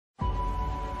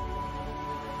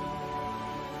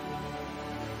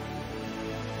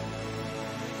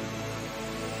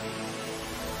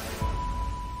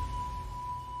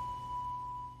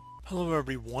Hello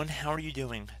everyone, how are you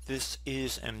doing? This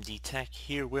is MD Tech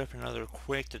here with another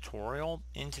quick tutorial.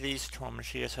 In today's tutorial, I'm going to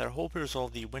show you guys how to hopefully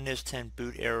resolve the Windows 10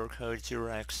 boot error code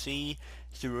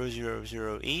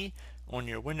 0xc000e on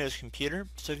your Windows computer.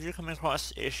 So if you're coming across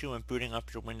the issue when booting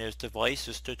up your Windows device,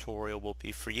 this tutorial will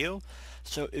be for you.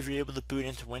 So if you're able to boot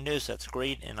into Windows, that's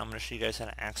great, and I'm going to show you guys how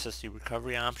to access the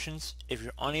recovery options. If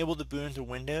you're unable to boot into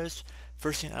Windows,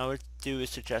 first thing I would do is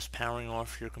suggest powering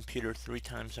off your computer 3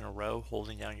 times in a row,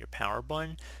 holding down your power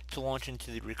button to launch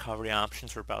into the recovery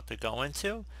options we're about to go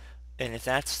into. And if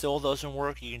that still doesn't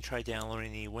work, you can try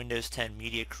downloading the Windows 10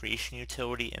 Media Creation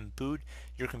Utility and boot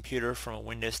your computer from a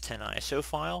Windows 10 ISO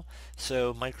file.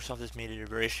 So Microsoft has made it a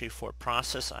very straightforward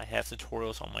process. I have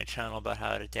tutorials on my channel about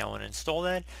how to download and install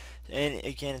that. And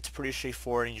again, it's pretty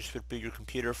straightforward, and you just would boot your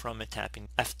computer from it, tapping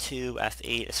F2,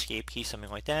 F8, escape key, something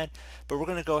like that. But we're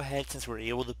going to go ahead, since we're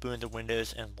able to boot into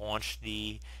Windows, and launch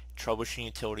the troubleshooting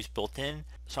utilities built in.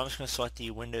 So I'm just going to select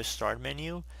the Windows Start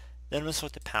menu, then I'm going to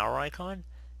select the power icon.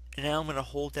 And now I'm going to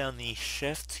hold down the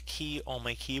Shift key on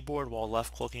my keyboard while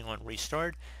left clicking on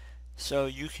Restart. So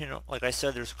you can, like I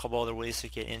said, there's a couple other ways to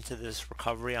get into this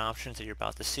recovery options that you're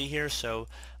about to see here. So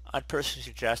I'd personally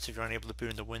suggest, if you're unable to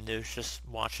boot into Windows, just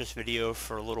watch this video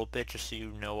for a little bit just so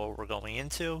you know what we're going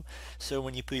into. So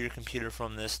when you boot your computer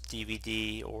from this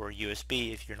DVD or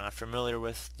USB, if you're not familiar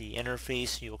with the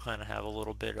interface, you'll kind of have a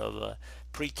little bit of a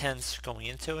pretense going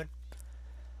into it.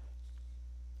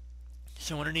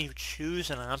 So underneath, you choose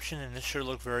an option, and this should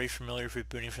look very familiar if you're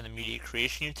booting from the Media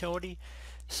Creation Utility.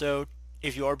 So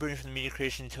if you are booting from the Media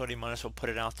Creation Utility, you might as well put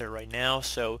it out there right now.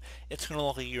 So it's going to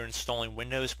look like you're installing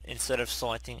Windows. Instead of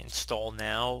selecting Install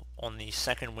Now on the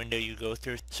second window you go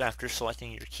through, so after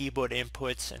selecting your keyboard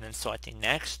inputs and then selecting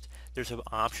Next, there's an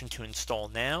option to Install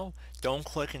Now. Don't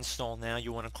click Install Now.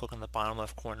 You want to click on the bottom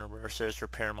left corner where it says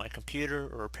Repair My Computer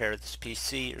or Repair This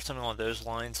PC or something along those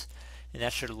lines. And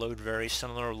that should load very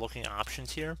similar looking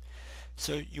options here.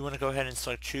 So you want to go ahead and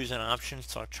select Choose an Option,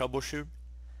 select Troubleshoot,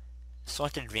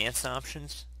 select Advanced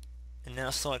Options, and now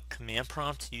select Command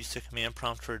Prompt. Use the Command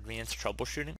Prompt for advanced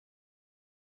troubleshooting.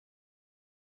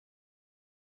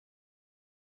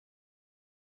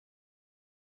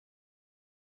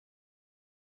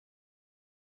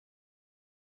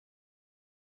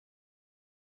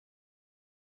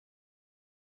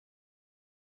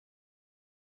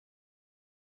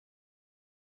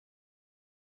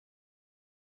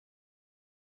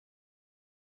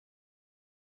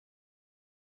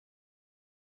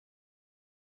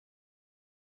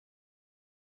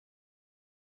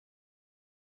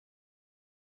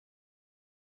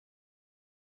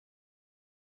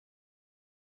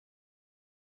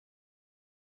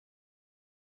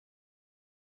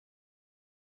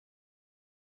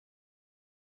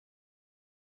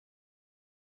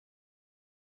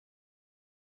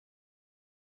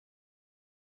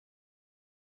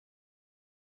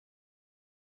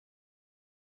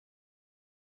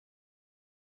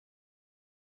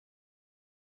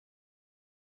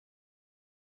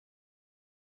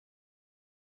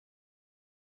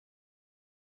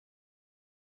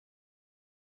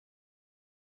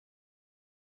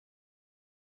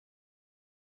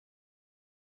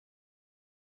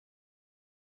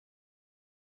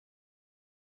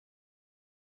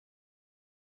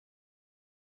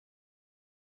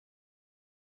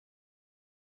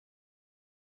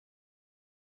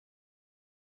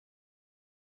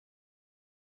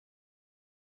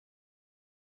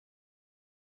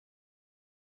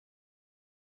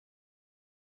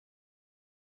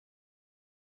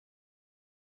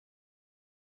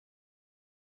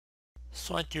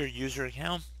 Select your user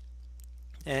account,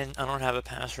 and I don't have a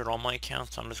password on my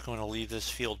account, so I'm just going to leave this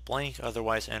field blank,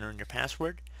 otherwise enter in your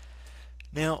password.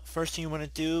 Now, first thing you want to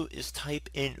do is type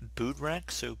in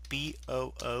bootrec, so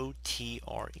BOOTREC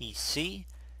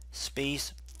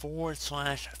space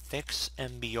 /fix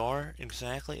MBR,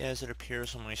 exactly as it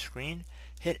appears on my screen.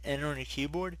 Hit enter on your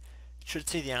keyboard. It should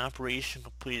say the operation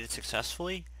completed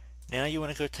successfully. Now you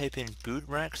want to go type in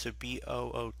bootrec, so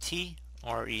BOOTREC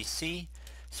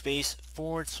space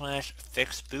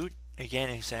 /fix boot, again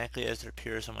exactly as it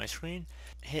appears on my screen.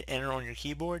 Hit enter on your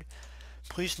keyboard.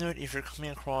 Please note, if you're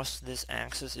coming across this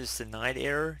access is denied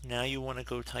error, now you want to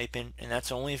go type in, and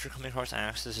that's only if you're coming across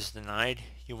access is denied,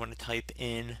 you want to type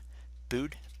in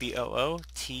boot,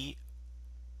 BOOTSECT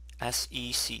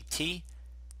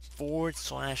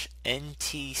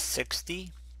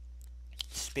 /NT60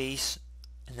 space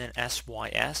and then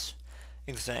SYS,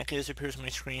 exactly as it appears on my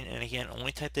screen. And again,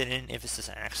 only type that in if it says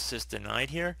access is denied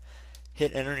here.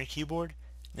 Hit enter on your keyboard.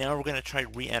 Now we're going to try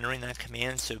re-entering that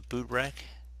command, so bootrec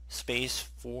space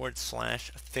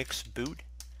 /fix boot,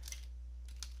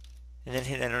 and then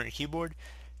hit enter on your keyboard.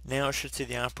 Now it should say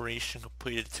the operation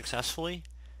completed successfully.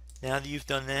 Now that you've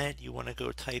done that, you want to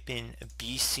go type in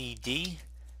BCD,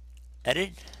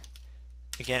 edit,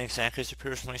 again exactly as it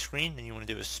appears on my screen, then you want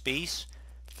to do a space,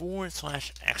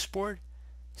 / export,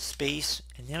 space,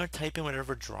 and now type in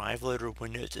whatever drive loader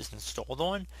Windows is installed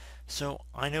on. So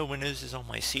I know Windows is on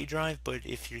my C drive, but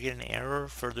if you get an error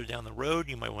further down the road,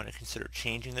 you might want to consider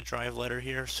changing the drive letter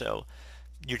here, so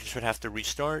you just would have to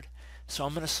restart. So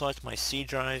I'm going to select my C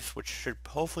drive, which should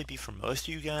hopefully be for most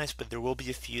of you guys, but there will be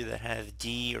a few that have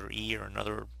D or E or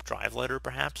another drive letter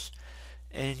perhaps.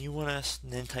 And you want to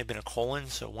then type in a colon,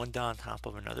 so one dot on top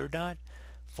of another dot,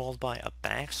 followed by a /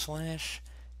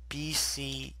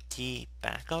 BCD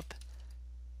backup.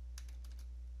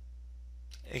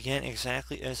 Again,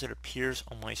 exactly as it appears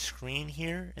on my screen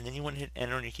here, and then you want to hit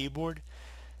enter on your keyboard.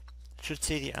 It should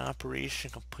say the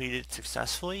operation completed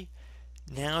successfully.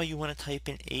 Now you want to type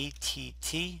in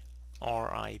ATTRIB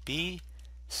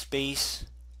space,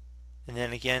 and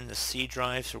then again the C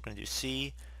drive, so we're going to do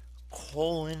C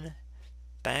colon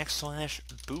 /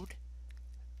 boot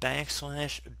 /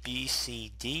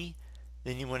 BCD.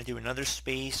 Then you want to do another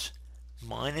space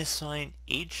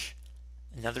 -H,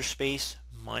 another space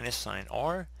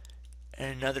 -R,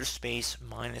 and another space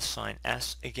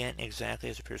 -S, again exactly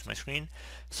as it appears on my screen.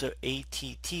 So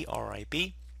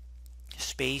ATTRIB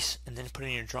space, and then put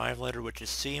in your drive letter, which is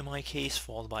C in my case,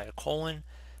 followed by a colon,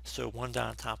 so one dot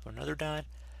on top of another dot,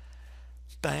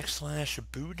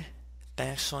 /boot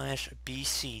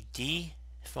 /BCD,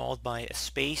 followed by a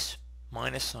space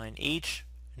 -H,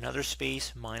 another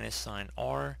space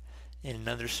 -R, and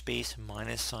another space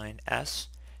 -S.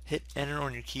 Hit enter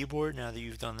on your keyboard now that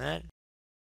you've done that.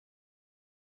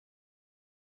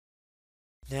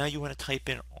 Now you want to type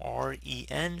in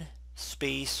REN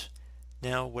space,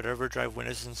 now whatever drive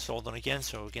Windows is installed on again,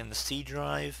 so again the C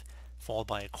drive, followed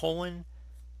by a colon,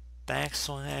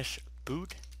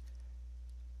 /boot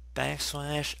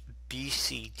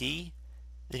 /BCD,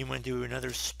 then you want to do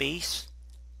another space,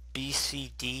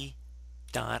 BCD.old,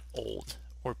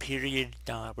 or period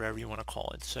dot, whatever you want to call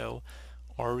it. So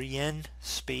REN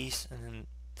space, and then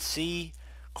C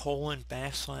colon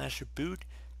 /boot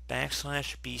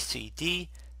 /BCD,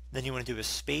 then you want to do a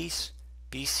space,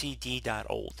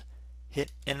 BCD.old.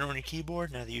 Hit enter on your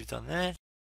keyboard now that you've done that.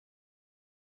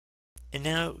 And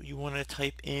now you want to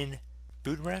type in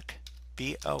bootrec,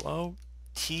 BOOTREC,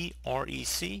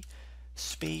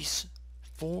 space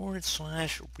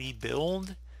 /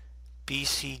 rebuild,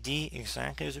 BCD,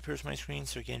 exactly as it appears on my screen.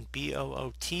 So again,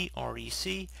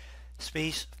 BOOTREC,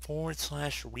 space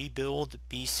 / rebuild,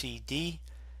 BCD.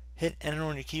 Hit enter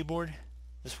on your keyboard.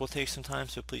 This will take some time,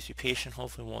 so please be patient.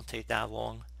 Hopefully it won't take that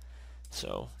long.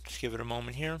 So just give it a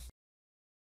moment here.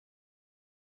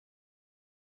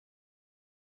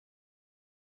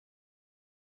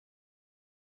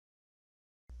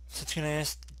 So it's going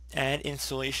to add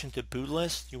installation to boot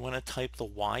list. You want to type the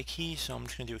Y key, so I'm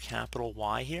just going to do a capital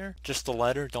Y here. Just the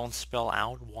letter, don't spell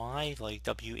out Y like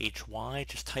WHY,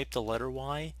 just type the letter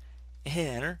Y and hit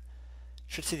enter.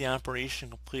 Should see the operation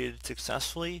completed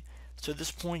successfully. So at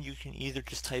this point you can either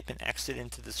just type an exit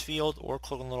into this field or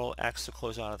click on the little X to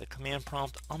close out of the command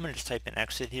prompt. I'm going to just type an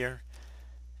exit here,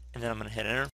 and then I'm going to hit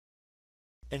enter.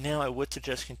 And now I would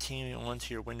suggest continuing on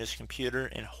to your Windows computer,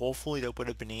 and hopefully that would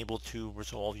have been able to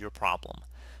resolve your problem.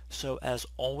 So as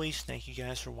always, thank you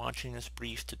guys for watching this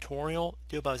brief tutorial. I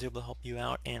do hope I was able to help you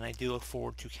out, and I do look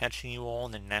forward to catching you all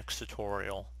in the next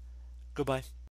tutorial. Goodbye.